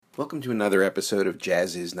Welcome to another episode of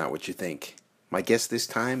Jazz Is Not What You Think. My guest this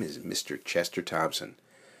time is Mr. Chester Thompson.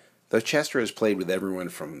 Though Chester has played with everyone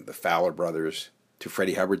from the Fowler Brothers to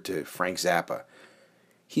Freddie Hubbard to Frank Zappa,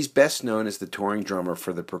 he's best known as the touring drummer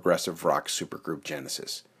for the progressive rock supergroup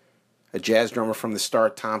Genesis. A jazz drummer from the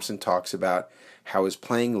start, Thompson talks about how his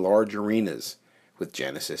playing large arenas with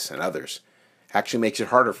Genesis and others actually makes it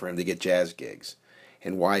harder for him to get jazz gigs,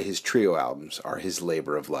 and why his trio albums are his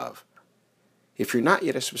labor of love. If you're not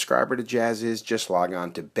yet a subscriber to Jazz Is, just log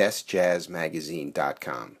on to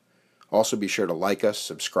bestjazzmagazine.com. Also be sure to like us,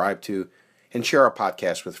 subscribe to, and share our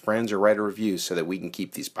podcast with friends or write a review so that we can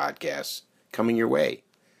keep these podcasts coming your way.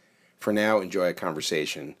 For now, enjoy a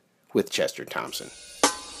conversation with Chester Thompson.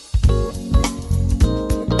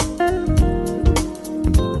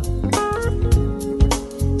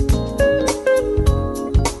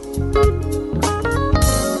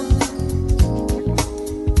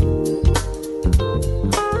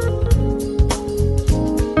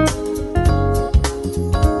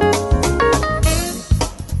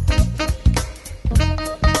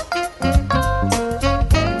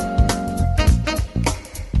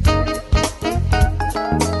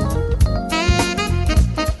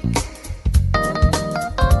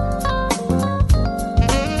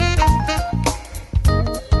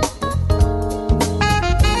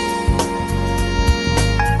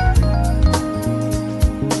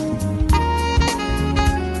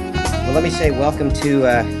 Welcome to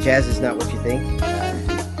Jazz Is Not What You Think.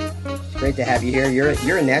 It's great to have you here.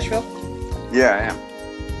 You're in Nashville? Yeah, I am.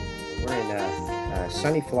 We're in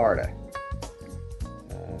sunny Florida,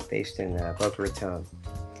 based in Boca Raton.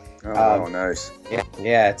 Oh, nice.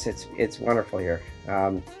 Yeah, it's wonderful here.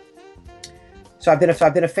 So I've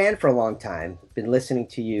been a fan for a long time. Been listening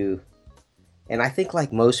to you, and I think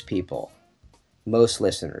like most people, most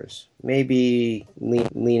listeners, maybe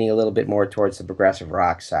leaning a little bit more towards the progressive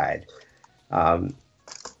rock side.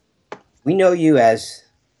 We know you as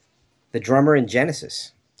the drummer in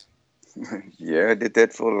Genesis. Yeah, I did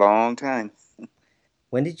that for a long time.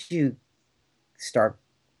 When did you start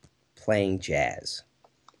playing jazz?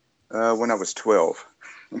 When I was 12.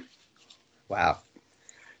 Wow.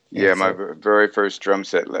 Yeah, my very first drum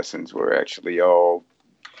set lessons were actually all...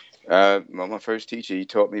 my first teacher, he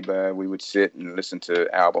taught me we would sit and listen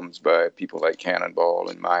to albums by people like Cannonball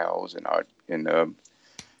and Miles and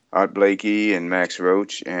Art Blakey and Max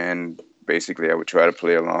Roach, and basically I would try to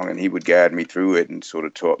play along, and he would guide me through it and sort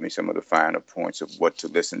of taught me some of the finer points of what to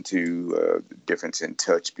listen to, the difference in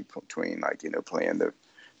touch between, like, playing the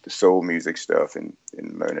soul music stuff and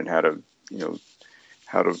learning how to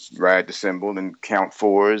ride the cymbal and count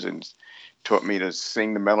fours, and taught me to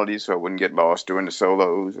sing the melodies so I wouldn't get lost during the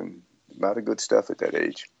solos, and a lot of good stuff at that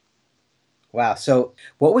age. Wow. So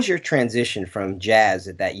what was your transition from jazz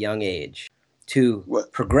at that young age to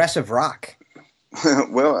progressive rock?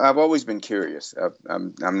 Well, I've always been curious.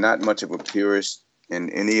 I'm not much of a purist in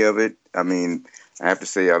any of it. I mean, I have to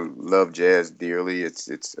say I love jazz dearly. It's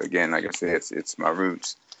again, like I said, it's my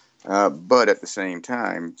roots. But at the same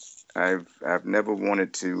time, I've never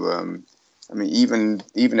wanted to. I mean,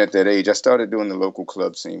 even at that age, I started doing the local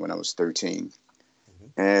club scene when I was 13.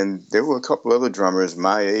 And there were a couple other drummers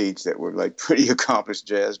my age that were like pretty accomplished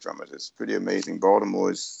jazz drummers. It's pretty amazing.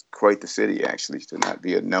 Baltimore is quite the city, actually, to not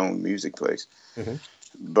be a known music place. Mm-hmm.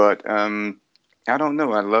 But I don't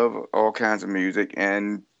know. I love all kinds of music.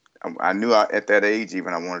 And I knew at that age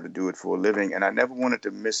even I wanted to do it for a living. And I never wanted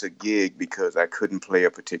to miss a gig because I couldn't play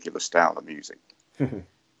a particular style of music. Mm-hmm.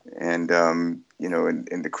 And, and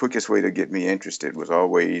the quickest way to get me interested was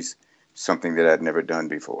always something that I'd never done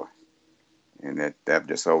before. And I've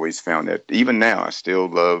just always found that even now, I still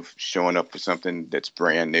love showing up for something that's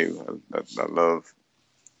brand new. I love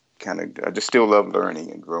I just still love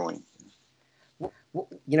learning and growing.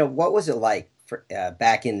 What was it like for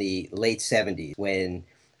back in the late 70s when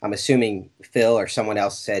I'm assuming Phil or someone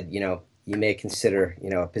else said, you may consider,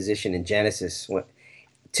 a position in Genesis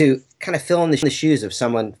to kind of fill in the shoes of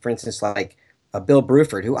someone, for instance, like Bill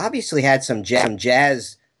Bruford, who obviously had some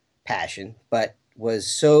jazz passion, but was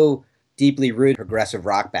so deeply rooted progressive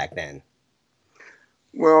rock back then?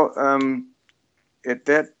 Well, at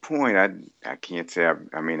that point, I can't say.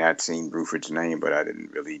 I mean, I'd seen Bruford's name, but I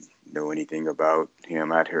didn't really know anything about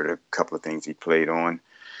him. I'd heard a couple of things he played on.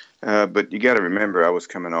 But you got to remember, I was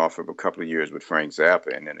coming off of a couple of years with Frank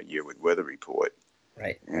Zappa and then a year with Weather Report.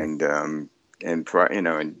 Right. And in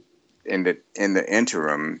the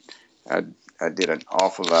interim, I did an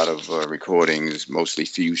awful lot of recordings, mostly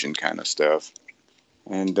fusion kind of stuff.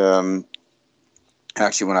 And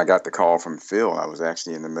actually, when I got the call from Phil, I was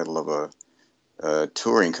actually in the middle of a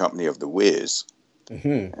touring company of The Wiz.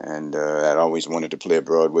 Mm-hmm. And I'd always wanted to play a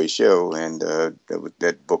Broadway show, and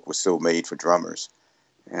that book was so made for drummers.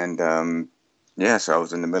 And yeah, so I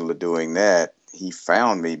was in the middle of doing that. He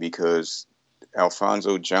found me because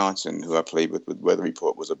Alphonso Johnson, who I played with Weather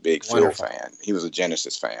Report, was a big Phil Wonderful. fan. He was a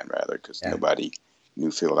Genesis fan, rather, because Yeah. nobody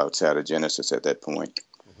knew Phil outside of Genesis at that point.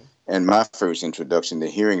 Mm-hmm. And my first introduction to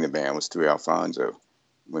hearing the band was through Alfonso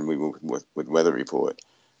when we were with Weather Report.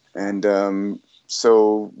 And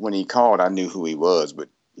so when he called, I knew who he was, but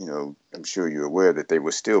I'm sure you're aware that they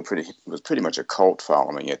were still it was pretty much a cult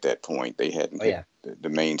following at that point. They hadn't Oh hit yeah. the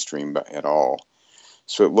mainstream at all.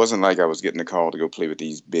 So it wasn't like I was getting a call to go play with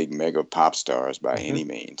these big mega pop stars by Mm-hmm. any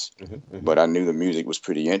means. Mm-hmm. Mm-hmm. But I knew the music was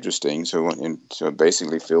pretty interesting. So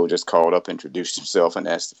basically Phil just called up, introduced himself, and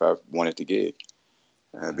asked if I wanted to gig.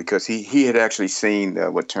 Because he had actually seen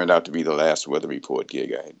what turned out to be the last Weather Report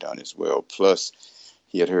gig I had done as well. Plus,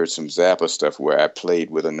 he had heard some Zappa stuff where I played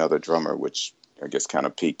with another drummer, which I guess kind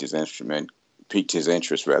of piqued his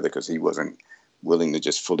interest rather, because he wasn't willing to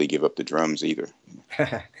just fully give up the drums either.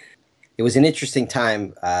 It was an interesting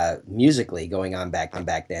time musically going on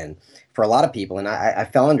back then for a lot of people, and I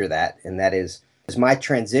fell under that, and that is my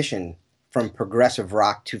transition from progressive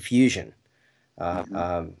rock to fusion.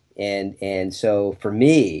 Hmm. And so for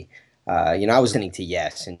me, I was listening to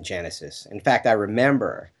Yes and Genesis. In fact, I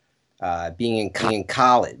remember being in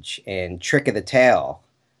college, and Trick of the Tail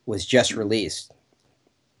was just released,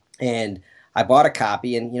 and I bought a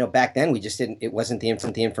copy. And back then we just didn't. It wasn't the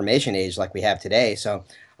information age like we have today. So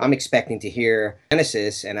I'm expecting to hear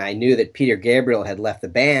Genesis, and I knew that Peter Gabriel had left the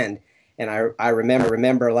band, and I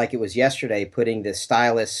remember like it was yesterday putting the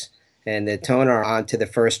stylus and the toner onto the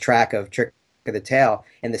first track of Trick of the Tail,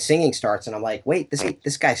 and the singing starts, and I'm like, wait,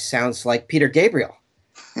 this guy sounds like Peter Gabriel.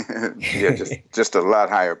 Yeah, just a lot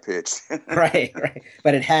higher pitched. Right, right.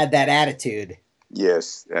 But it had that attitude.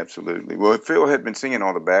 Yes, absolutely. Well, Phil had been singing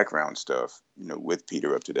all the background stuff, with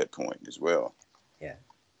Peter up to that point as well. Yeah,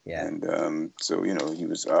 yeah. And so he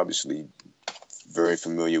was obviously very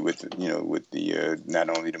familiar with the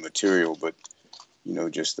not only the material but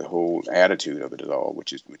just the whole attitude of it at all,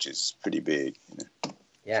 which is pretty big.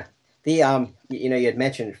 Yeah. The you had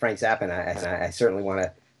mentioned Frank Zappa, and I certainly want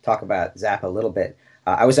to talk about Zappa a little bit.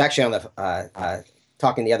 I was actually on the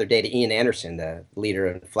talking the other day to Ian Anderson, the leader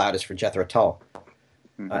and flautist for Jethro Tull,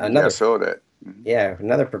 Yeah, I another saw that. yeah,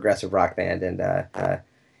 another progressive rock band, and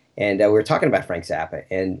we were talking about Frank Zappa,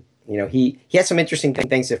 and he had some interesting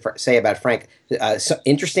things to say about Frank, so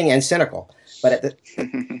interesting and cynical. But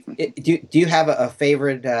do you have a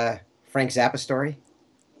favorite Frank Zappa story?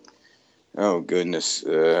 Oh goodness,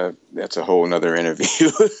 that's a whole nother interview.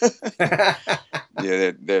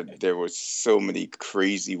 Yeah, there were so many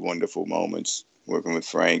crazy, wonderful moments working with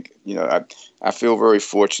Frank. I feel very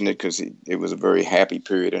fortunate because it was a very happy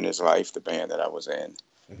period in his life, the band that I was in.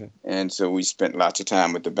 Mhm. And so we spent lots of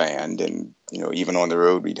time with the band, and even on the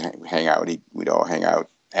road we'd hang out. We'd all hang out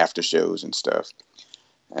after shows and stuff.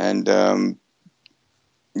 And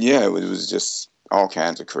yeah, it was just all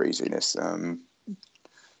kinds of craziness.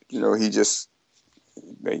 You know, he just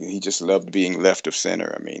loved being left of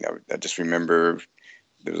center. I mean, I just remember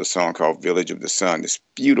there was a song called "Village of the Sun." This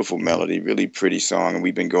beautiful Mhm. melody, really pretty song, and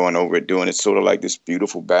we've been going over it, doing it sort of like this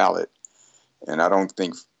beautiful ballad. And I don't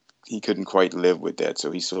think he couldn't quite live with that,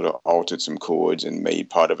 so he sort of altered some chords and made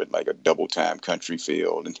part of it like a double time country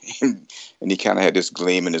feel. And he kind of had this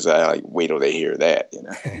gleam in his eye, like, wait till they hear that.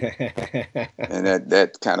 And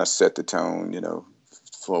that kind of set the tone,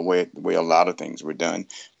 for the way a lot of things were done.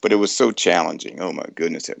 But it was so challenging. Oh my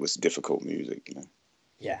goodness, it was difficult music.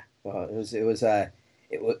 Yeah. Well,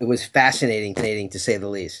 it was fascinating to say the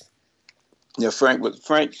least. Yeah, Frank.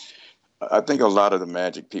 I think a lot of the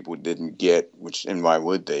magic people didn't get, and why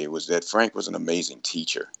would they, was that Frank was an amazing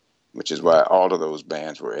teacher, which is why all of those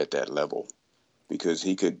bands were at that level, because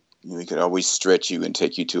he could always stretch you and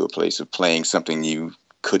take you to a place of playing something you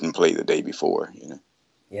couldn't play the day before.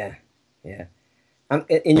 Yeah. Yeah.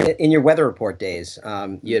 In your weather report days,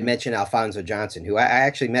 you had Hmm. mentioned Alfonso Johnson, who I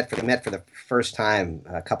actually met for the first time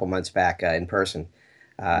a couple months back in person.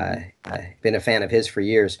 Hmm. I've been a fan of his for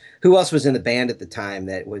years. Who else was in the band at the time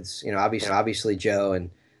that was, obviously Joe,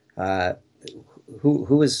 and uh, who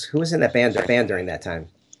was in that band during that time?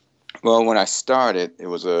 Well, when I started, it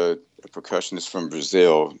was a percussionist from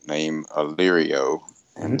Brazil named Alirio,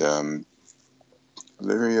 and Hmm.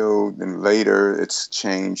 Alirio. Then later, it's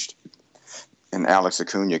changed, and Alex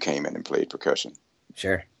Acuna came in and played percussion.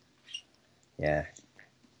 Sure. Yeah.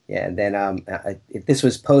 Yeah. And then this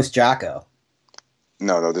was post Jocko.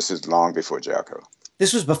 No, no, this is long before Jocko.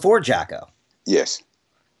 This was before Jocko. Yes.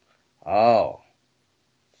 Oh.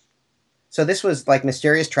 So this was like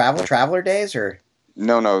Mysterious Traveler days, or?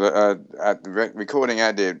 No. The recording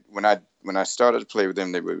I did when I started to play with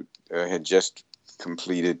them, they were had just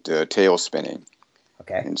completed Tail Spinning,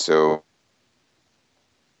 Okay. and so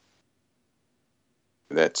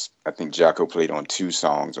that's I think Jocko played on 2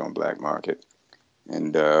 songs on Black Market,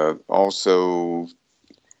 and also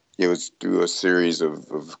it was through a series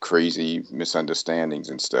of crazy misunderstandings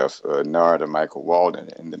and stuff. Narada Michael Walden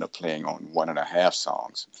ended up playing on 1.5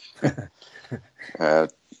 songs, uh,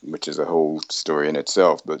 which is a whole story in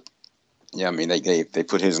itself. But yeah, I mean they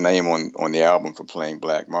put his name on the album for playing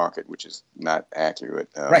Black Market, which is not accurate.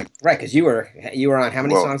 Right, because you were on how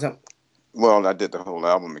many Well, songs? well, I did the whole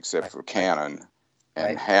album except Right, for right, Canon and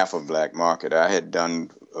right. half of Black Market. I had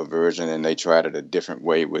done a version and they tried it a different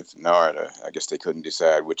way with Narada. I guess they couldn't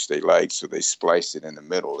decide which they liked, so they spliced it in the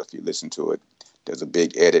middle. If you listen to it, there's a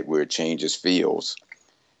big edit where it changes feels.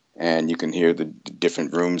 And you can hear the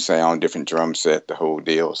different room sound, different drum set, the whole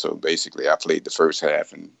deal. So basically, I played the first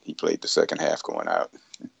half and he played the second half going out.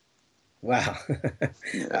 Wow.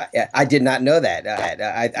 Yeah. I did not know that.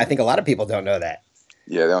 I think a lot of people don't know that.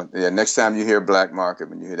 Yeah. Next time you hear Black Market,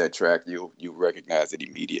 when you hear that track, you recognize it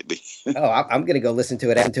immediately. Oh, I'm going to go listen to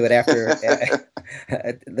it after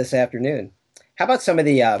this afternoon. How about some of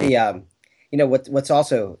what's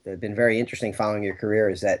also been very interesting following your career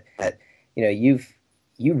is that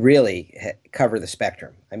you really cover the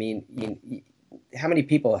spectrum. I mean, how many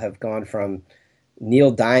people have gone from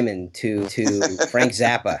Neil Diamond to Frank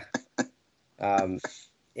Zappa? Um,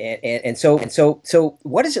 so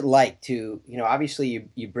what is it like to, obviously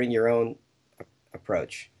you bring your own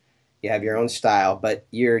approach, you have your own style, but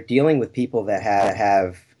you're dealing with people that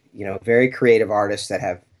have very creative artists that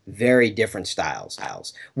have very different styles.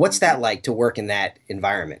 What's Mhm. that like to work in that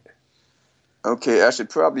environment? Okay, I should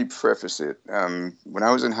probably preface it. When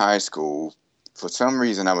I was in high school, for some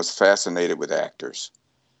reason, I was fascinated with actors,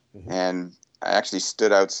 Hmm. and I actually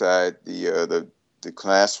stood outside the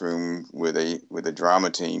classroom where the drama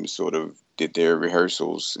team sort of did their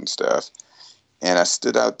rehearsals and stuff. And I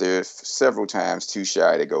stood out there several times, too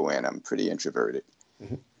shy to go in. I'm pretty introverted,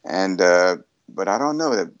 Hmm. and but I don't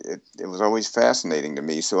know that it was always fascinating to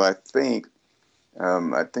me. So I think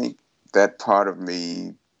that part of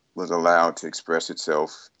me was allowed to express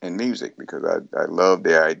itself in music because I love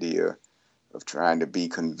the idea of trying to be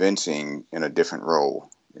convincing in a different role,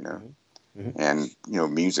 Hmm. Hmm. and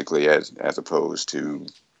musically as opposed to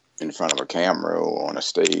in front of a camera or on a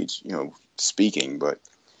stage, speaking. But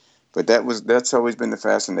that's always been the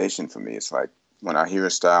fascination for me. It's like when I hear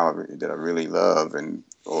a style that I really love, and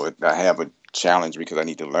or I have a challenge because I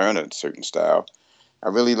need to learn a certain style. I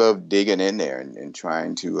really love digging in there and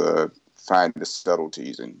trying to find the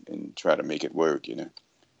subtleties and try to make it work. And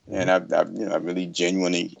Hmm. I really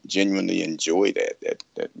genuinely enjoy that.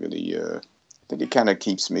 That really, I think it kind of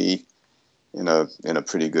keeps me in a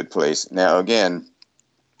pretty good place. Now, again,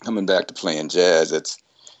 coming back to playing jazz,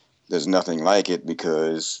 there's nothing like it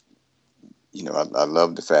because I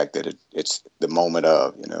love the fact that it's the moment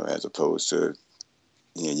of as opposed to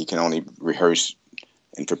you can only rehearse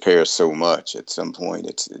and prepare so much. At some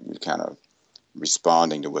point, you're kind of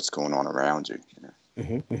responding to what's going on around you.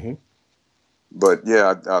 Hmm. Hmm. But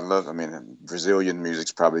yeah, I love. I mean, Brazilian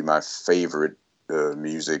music's probably my favorite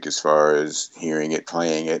music as far as hearing it,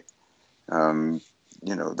 playing it. Um,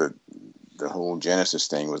 the whole Genesis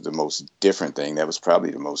thing was the most different thing. That was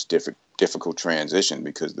probably the most difficult transition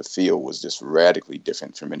because the feel was just radically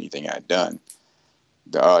different from anything I'd done.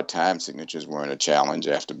 The odd time signatures weren't a challenge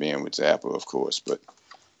after being with Zappa, of course, but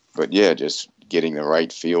yeah, just getting the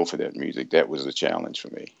right feel for that music, that was a challenge for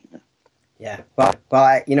me. Yeah. Well,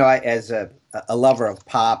 as a lover of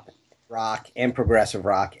pop, rock, and progressive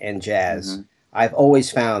rock and jazz, Mm-hmm. I've always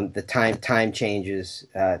found the time changes.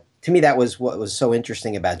 To me, that was what was so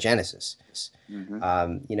interesting about Genesis.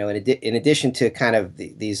 Mm-hmm. In addition to kind of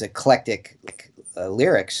these eclectic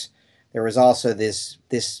lyrics, there was also this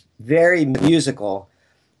very musical,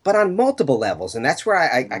 but on multiple levels, and that's where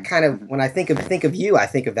I kind of Mm-hmm. when I think of you, I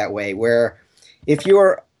think of that way. Where if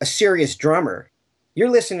you're a serious drummer, you're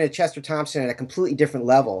listening to Chester Thompson at a completely different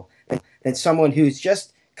level than someone who's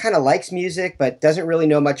just kind of likes music but doesn't really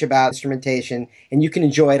know much about instrumentation, and you can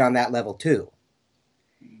enjoy it on that level too.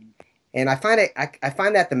 And I find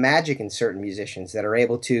that the magic in certain musicians that are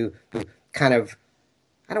able to kind of,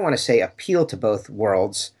 I don't want to say appeal to both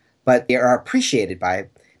worlds, but they are appreciated by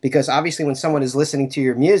it because obviously when someone is listening to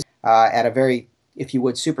your music at a very, if you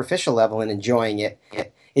would, superficial level and enjoying it,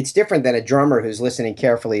 it's different than a drummer who's listening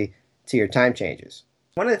carefully to your time changes.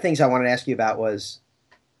 One of the things I wanted to ask you about was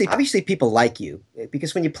obviously people like you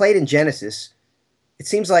because when you played in Genesis, it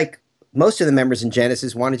seems like most of the members in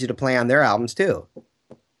Genesis wanted you to play on their albums too.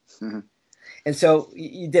 Mm-hmm. And so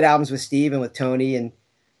you did albums with Steve and with Tony, and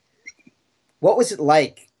what was it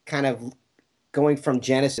like, kind of going from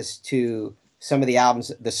Genesis to some of the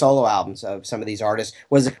albums, the solo albums of some of these artists?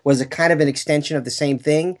 Was it kind of an extension of the same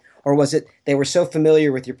thing, or was it they were so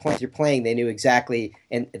familiar with your playing they knew exactly,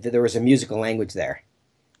 and there was a musical language there?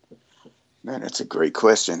 Man, that's a great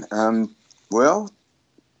question. Well,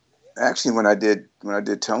 actually, when I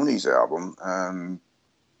did Tony's album,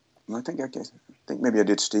 I think maybe I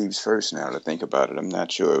did Steve's first. Now that I think about it, I'm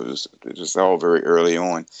not sure. It was all very early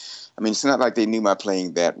on. I mean, it's not like they knew my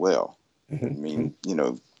playing that well. I mean,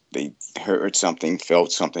 they heard something,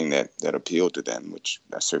 felt something that appealed to them, which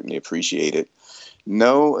I certainly appreciated.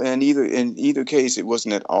 No, and in either case, it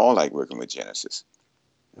wasn't at all like working with Genesis.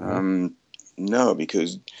 No,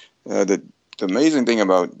 because the amazing thing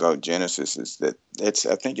about Genesis is that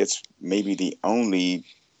I think it's maybe the only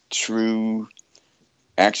true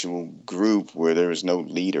actual group where there is no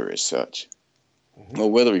leader as such.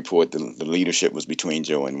 Well, Weather Report, the leadership was between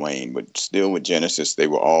Joe and Wayne, but still with Genesis, they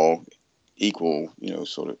were all equal,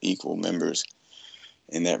 sort of equal members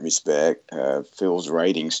in that respect. Phil's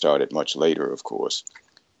writing started much later, of course,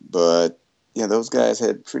 but yeah, those guys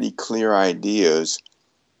had pretty clear ideas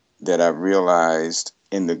that I realized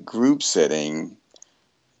in the group setting.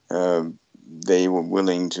 They were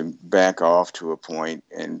willing to back off to a point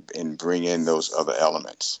and bring in those other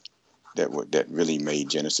elements that really made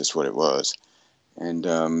Genesis what it was. And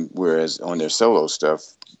whereas on their solo stuff,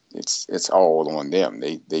 it's all on them.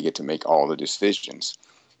 They get to make all the decisions.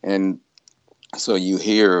 And so you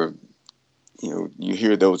hear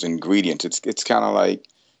those ingredients. It's kind of like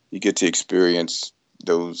you get to experience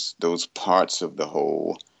those parts of the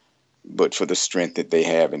whole, but for the strength that they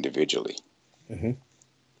have individually.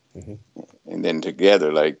 And then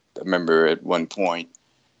together, like I remember at one point,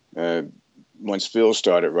 once Phil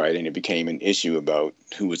started writing, it became an issue about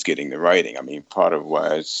who was getting the writing. I mean, part of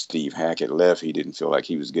why Steve Hackett left, he didn't feel like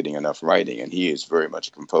he was getting enough writing, and he is very much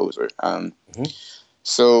a composer.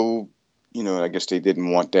 So, I guess they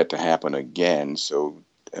didn't want that to happen again. So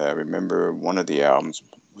I remember one of the albums,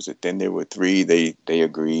 was it Then There Were Three? They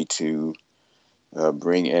agreed to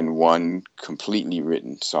bring in one completely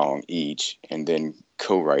written song each, and then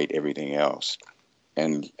co-write everything else.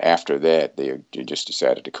 And after that, they just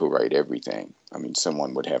decided to co-write everything. I mean,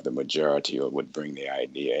 someone would have the majority or would bring the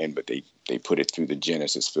idea in, but they put it through the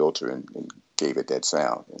Genesis filter and gave it that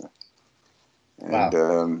sound. And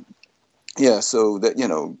Wow. So that,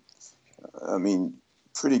 I mean,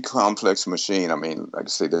 pretty complex machine. I mean, like I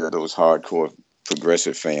say, there are those hardcore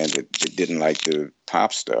progressive fans that didn't like the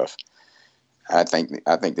pop stuff. I think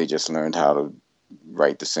they just learned how to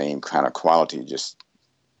write the same kind of quality, just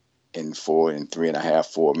in 3.5,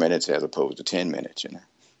 4 minutes as opposed to 10 minutes.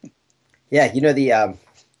 Yeah, the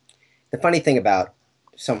funny thing about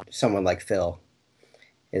someone like Phil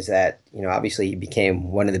is that obviously he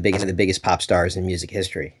became one of the biggest pop stars in music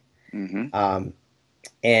history. And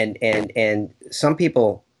some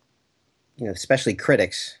people, especially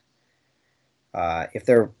critics,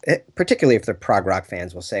 particularly if they're prog rock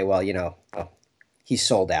fans, will say, well, he's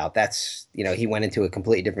sold out. That's, he went into a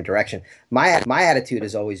completely different direction. My attitude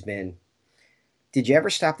has always been, did you ever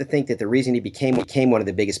stop to think that the reason he became one of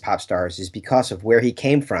the biggest pop stars is because of where he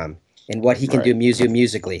came from and what he can do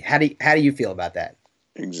musically? How do you feel about that?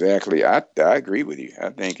 Exactly. I agree with you. I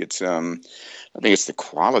think it's the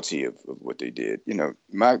quality of what they did.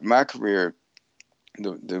 My career,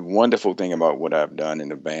 the wonderful thing about what I've done in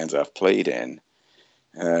the bands I've played in,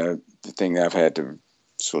 the thing I've had to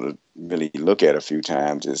sort of really look at a few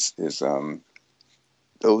times is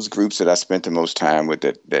those groups that I spent the most time with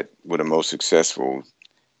that were the most successful.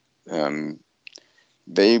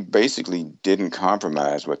 They basically didn't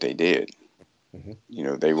compromise what they did.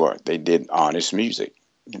 They did honest music.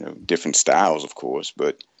 Different styles, of course,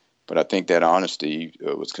 but I think that honesty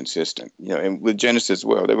was consistent. And with Genesis as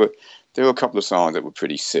well, there were a couple of songs that were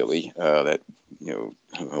pretty silly. That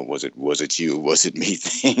was it you, was it me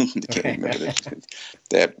thing? I can't remember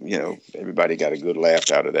that. Everybody got a good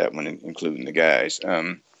laugh out of that one, including the guys.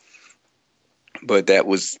 But that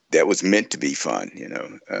was meant to be fun.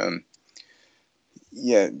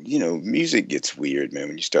 Music gets weird, man,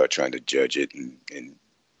 when you start trying to judge it, and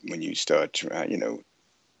when you start trying,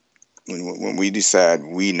 when we decide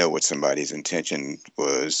we know what somebody's intention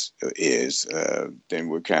is, then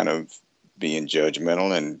we're kind of being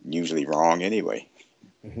judgmental and usually wrong anyway.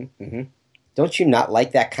 Don't you not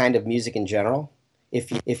like that kind of music in general?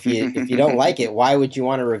 If you don't like it, why would you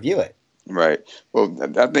want to review it? Right. Well,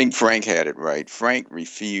 I think Frank had it right. Frank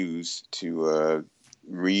refused to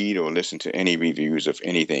read or listen to any reviews of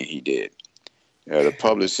anything he did. The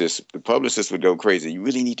publicist would go crazy. You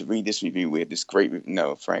really need to read this review. We had this great review.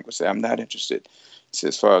 No, Frank would say, I'm not interested. He said,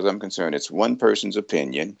 as far as I'm concerned, it's one person's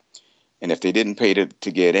opinion. And if they didn't pay to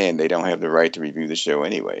get in, they don't have the right to review the show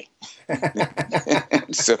anyway.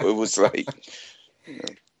 So it was like, you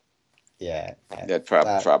know, Yeah. that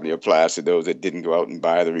probably applies to those that didn't go out and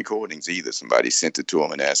buy the recordings either. Somebody sent it to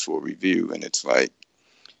them and asked for a review. And it's like,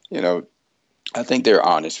 you know, I think they're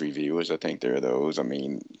honest reviewers. I think there are those. I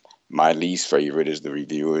mean, my least favorite is the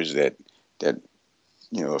reviewers that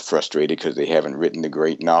are frustrated because they haven't written the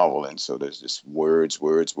great novel, and so there's just words,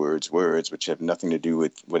 which have nothing to do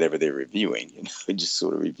with whatever they're reviewing. It just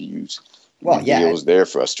sort of reveals their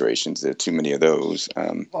frustrations. There are too many of those.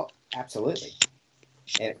 Well, absolutely.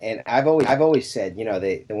 And I've always said,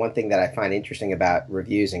 the one thing that I find interesting about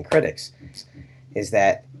reviews and critics is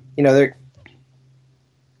that, they're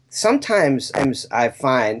sometimes I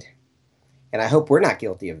find, and I hope we're not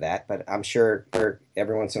guilty of that, but I'm sure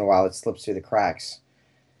every once in a while it slips through the cracks,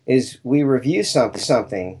 is we review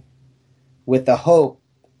something with the hope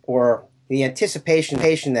or the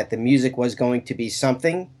anticipation that the music was going to be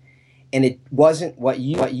something, and it wasn't what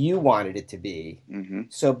you wanted it to be. Mm-hmm.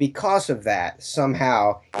 So because of that,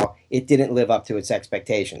 somehow it didn't live up to its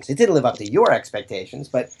expectations. It didn't live up to your expectations,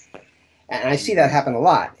 and I see that happen a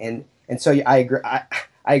lot. And so I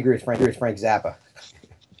agree with Frank Zappa.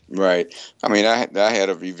 Right. I mean, I had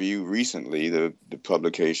a review recently, the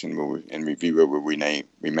publication reviewer will remain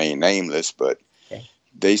nameless, but okay.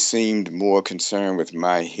 They seemed more concerned with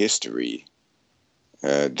my history,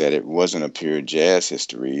 that it wasn't a pure jazz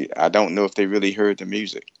history. I don't know if they really heard the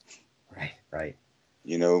music. Right.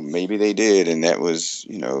 Maybe they did, and that was,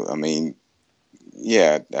 I mean,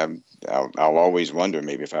 yeah, I'll always wonder.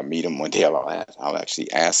 Maybe if I meet them one day, I'll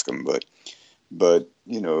actually ask them. But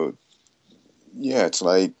yeah, it's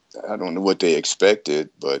like I don't know what they expected,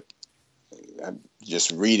 but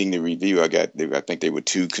just reading the review, I think they were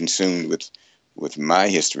too consumed with my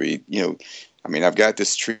history. I mean, I've got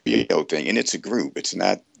this trio thing, and it's a group. It's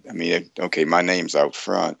not. I mean, okay, my name's out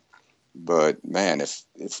front, but man, if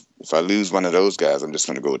I lose one of those guys, I'm just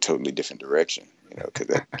going to go a totally different direction.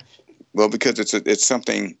 Because it's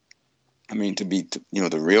something. I mean,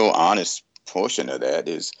 the real honest portion of that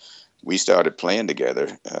is we started playing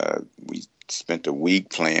together. We spent a week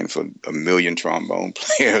playing for 1 million trombone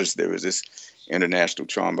players. There was this International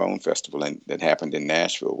Trombone Festival that happened in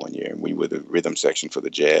Nashville one year, and we were the rhythm section for the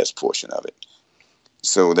jazz portion of it.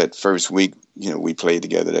 So that first week, we played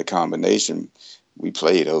together, that combination. We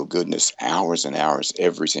played, oh goodness, hours and hours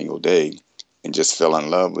every single day, and just fell in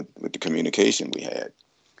love with the communication we had.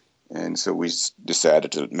 And so we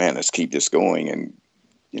decided let's keep this going. And,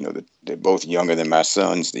 they're both younger than my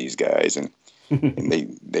sons, these guys. And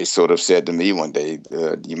they sort of said to me one day,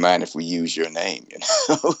 do you mind if we use your name? And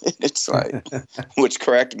it's like, which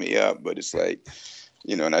cracked me up, but it's like,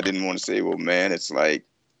 and I didn't want to say, well, man, it's like,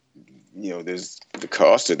 there's the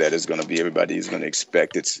cost of that is going to be everybody's going to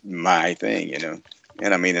expect it's my thing, And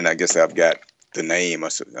I mean, and I guess I've got the name, I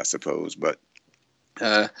suppose, but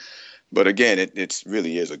again, it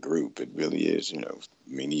really is a group. It really is, I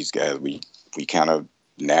mean, these guys, we kind of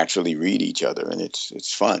naturally read each other, and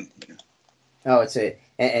it's fun. Oh,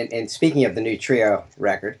 and speaking of the new trio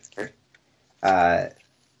record,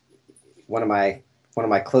 one of my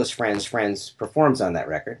close friends performs on that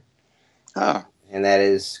record. Ah. And that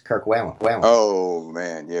is Kirk Whalen. Oh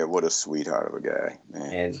man, yeah, what a sweetheart of a guy,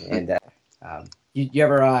 man. And you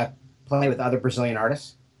ever play with other Brazilian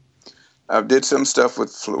artists? I did some stuff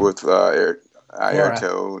with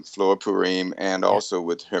Airto, Flora Purim, and also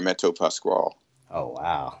with Hermeto Pascoal. Oh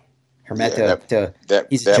wow, Hermeto.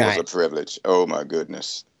 That was a privilege. Oh my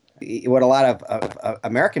goodness. What a lot of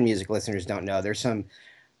American music listeners don't know,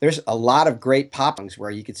 there's a lot of great pop songs where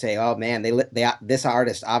you could say, oh man, this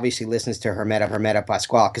artist obviously listens to Hermeto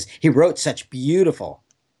Pascoal because he wrote such beautiful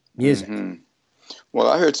music. Mm-hmm. Well,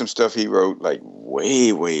 I heard some stuff he wrote like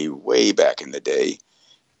way, way, way back in the day,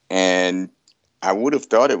 and I would have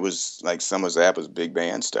thought it was like some of Zappa's big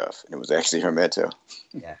band stuff, and it was actually Hermeto.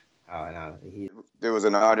 Yeah. Oh no. There was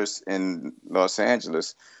an artist in Los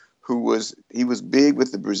Angeles who was big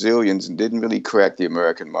with the Brazilians and didn't really crack the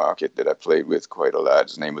American market that I played with quite a lot.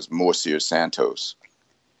 His name was Morcier Santos.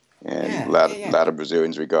 And a lot of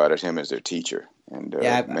Brazilians regarded him as their teacher. And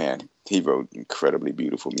man, he wrote incredibly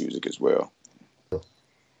beautiful music as well.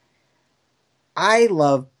 I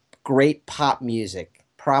love great pop music,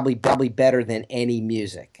 probably better than any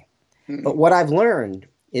music. But what I've learned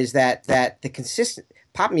is that the consistent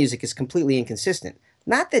pop music is completely inconsistent.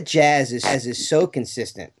 Not that jazz is so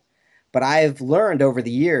consistent, but I've learned over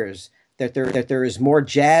the years that there is more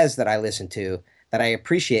jazz that I listen to that I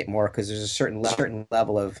appreciate more because there's a certain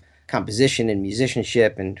level of composition and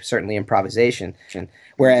musicianship and certainly improvisation.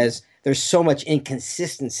 Whereas there's so much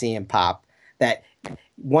inconsistency in pop that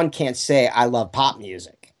one can't say I love pop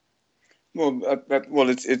music. Well,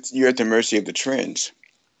 it's you're at the mercy of the trends.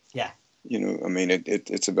 Yeah. You know, I mean,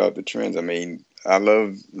 it's about the trends. I mean, I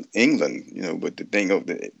love England, you know, but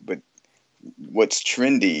but what's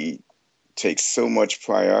trendy takes so much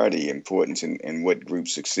priority, importance in what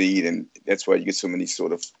groups succeed, and that's why you get so many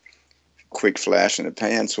sort of quick flash in the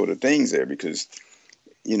pan sort of things there. Because,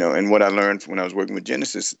 you know, and what I learned when I was working with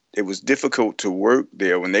Genesis, it was difficult to work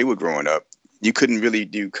there when they were growing up. You couldn't really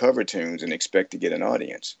do cover tunes and expect to get an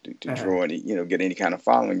audience to draw any, you know, get any kind of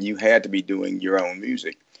following. You had to be doing your own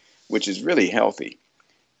music, which is really healthy.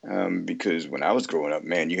 Because when I was growing up,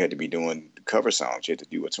 man, you had to be doing cover songs. You had to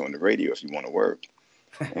do what's on the radio if you want to work.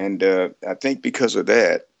 And I think because of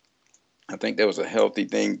that, I think that was a healthy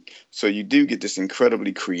thing. So you do get this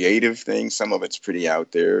incredibly creative thing. Some of it's pretty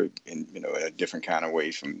out there, in, you know, in a different kind of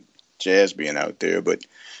way from jazz being out there. But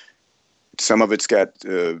some of it's got,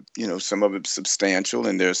 you know, some of it's substantial.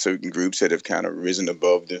 And there are certain groups that have kind of risen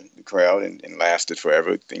above the crowd and lasted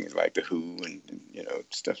forever. Things like The Who and, you know,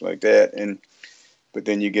 stuff like that. But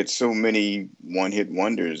then you get so many one-hit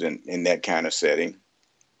wonders in that kind of setting.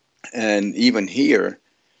 And even here,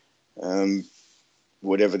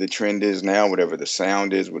 whatever the trend is now, whatever the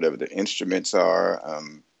sound is, whatever the instruments are,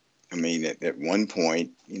 I mean, at one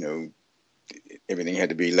point, you know, everything had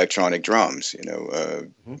to be electronic drums. You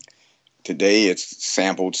know, today it's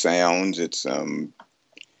sampled sounds. It's you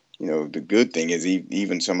know, the good thing is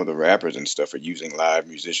even some of the rappers and stuff are using live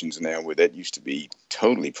musicians now, where that used to be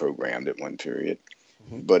totally programmed at one period.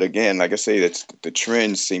 But again, like I say, that's the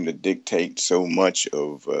trends seem to dictate so much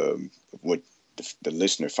of what the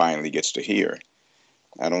listener finally gets to hear.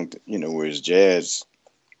 I don't, you know, whereas jazz,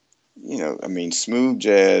 you know, I mean, smooth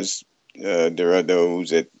jazz, there are those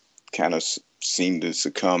that kind of seem to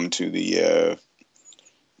succumb to the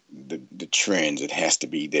trends. It has to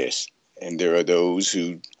be this. And there are those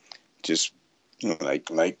who just, you know,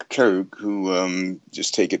 like Kirk, who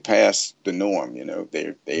just take it past the norm. You know,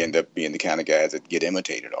 they end up being the kind of guys that get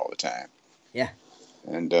imitated all the time. Yeah.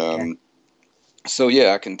 And so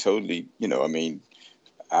yeah, I can totally, you know, I mean,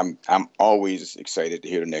 I'm always excited to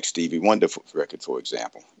hear the next Stevie Wonder record, for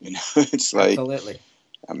example. You know, it's like, absolutely.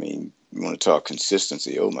 I mean, you want to talk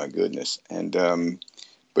consistency? Oh my goodness! And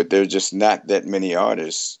but there's just not that many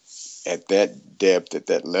artists at that depth, at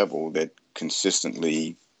that level, that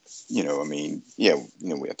consistently. You know, I mean, yeah,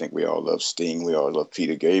 you know, I think we all love Sting. We all love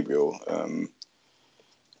Peter Gabriel.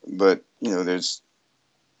 But, you know, there's,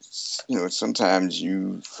 you know, sometimes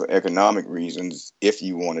for economic reasons, if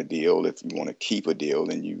you want a deal, if you want to keep a deal,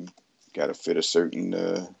 then you got to fit a certain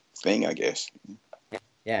thing, I guess.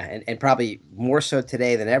 Yeah, and probably more so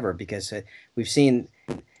today than ever, because we've seen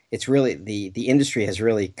it's really the industry has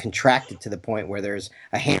really contracted to the point where there's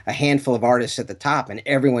a handful of artists at the top and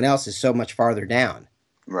everyone else is so much farther down.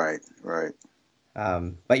 Right.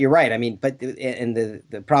 But you're right. I mean, and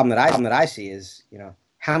the problem that I see is, you know,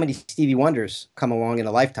 how many Stevie Wonders come along in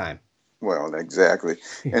a lifetime? Well, exactly.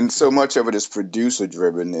 And so much of it is producer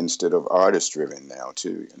driven instead of artist driven now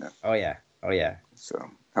too, you know. Oh yeah. So,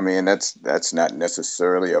 I mean, that's not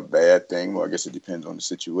necessarily a bad thing. Well, I guess it depends on the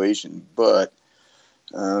situation, but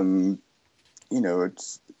you know,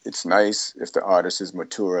 it's nice if the artist is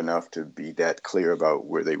mature enough to be that clear about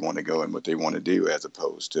where they want to go and what they want to do, as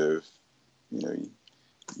opposed to, you know,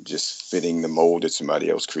 just fitting the mold that somebody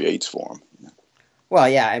else creates for them. You know? Well,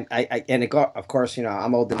 yeah, of course, you know,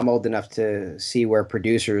 I'm old enough to see where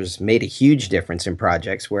producers made a huge difference in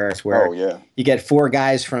projects. Where you get four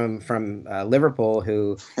guys from Liverpool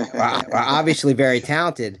who are obviously very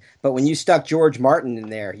talented, but when you stuck George Martin in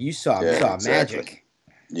there, you saw exactly. magic.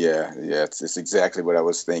 Yeah, it's exactly what I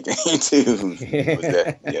was thinking too.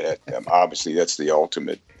 Obviously that's the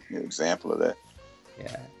ultimate example of that.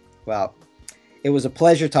 Yeah. Well, it was a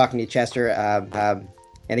pleasure talking to you, Chester.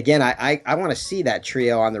 And again, I want to see that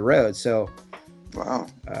trio on the road. So, wow.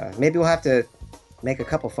 Maybe we'll have to make a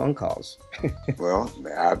couple phone calls. Well,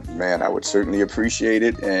 I would certainly appreciate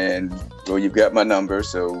it. And well, you've got my number,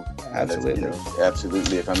 so absolutely,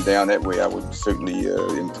 absolutely. If I'm down that way, I would certainly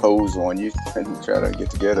impose on you and try to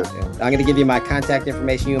get together. Yeah. I'm going to give you my contact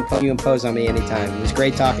information. You impose on me anytime. It was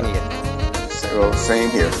great talking to you. Well,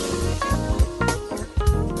 same here.